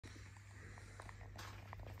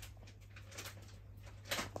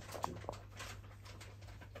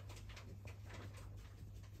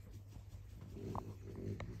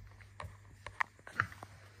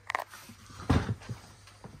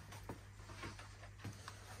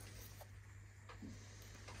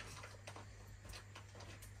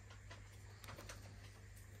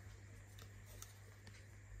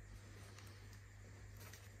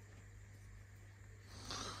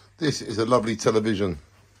This is a lovely television,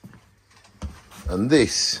 and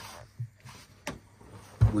this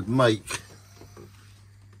would make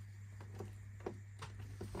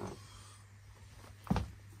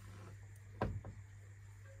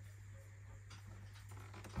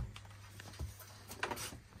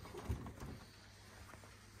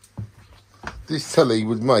this telly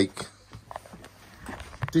would make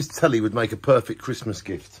a perfect Christmas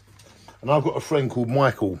gift. And I've got a friend called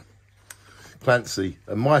Michael Clancy,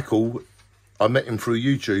 and Michael, I met him through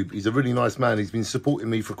YouTube. He's a really nice man. He's been supporting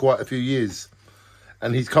me for quite a few years,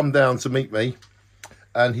 and he's come down to meet me,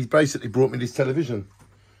 and he's basically brought me this television,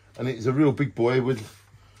 and it's a real big boy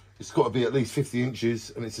it's got to be at least 50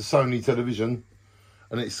 inches, and it's a Sony television,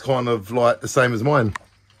 and it's kind of like the same as mine.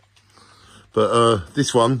 But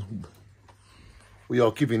this one, we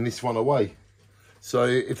are giving this one away. So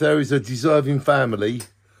if there is a deserving family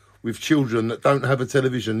with children that don't have a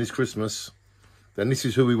television this Christmas, then this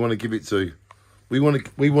is who we want to give it to. We want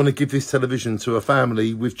to give this television to a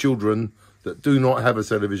family with children that do not have a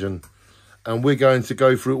television. And we're going to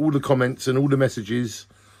go through all the comments and all the messages,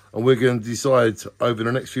 and we're going to decide over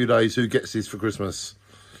the next few days who gets this for Christmas.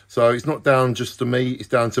 So it's not down just to me, it's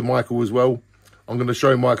down to Michael as well. I'm going to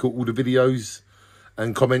show Michael all the videos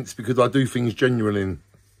and comments because I do things genuinely.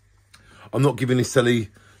 I'm not giving this telly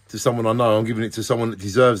to someone I know, I'm giving it to someone that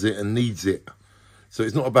deserves it and needs it. So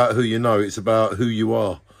it's not about who you know, it's about who you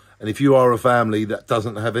are. And if you are a family that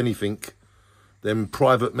doesn't have anything, then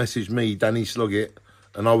private message me, Danny Sloggett,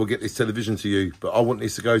 and I will get this television to you. But I want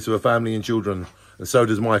this to go to a family and children, and so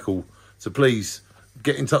does Michael. So please,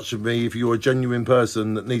 get in touch with me if you're a genuine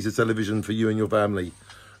person that needs a television for you and your family.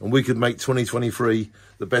 And we could make 2023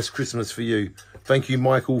 the best Christmas for you. Thank you,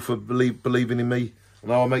 Michael, for believing in me.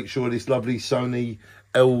 And I'll make sure this lovely Sony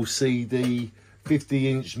LCD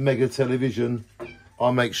 50-inch mega television,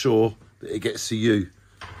 I'll make sure that it gets to you.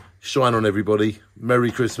 Shine on, everybody. Merry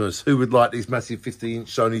Christmas. Who would like this massive 50-inch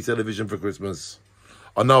Sony television for Christmas?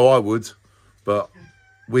 I know I would, but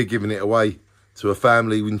we're giving it away to a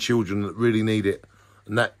family with children that really need it.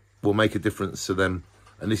 And that will make a difference to them.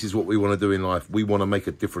 And this is what we want to do in life. We want to make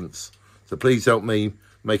a difference. So please help me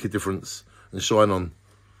make a difference and shine on.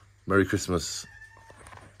 Merry Christmas.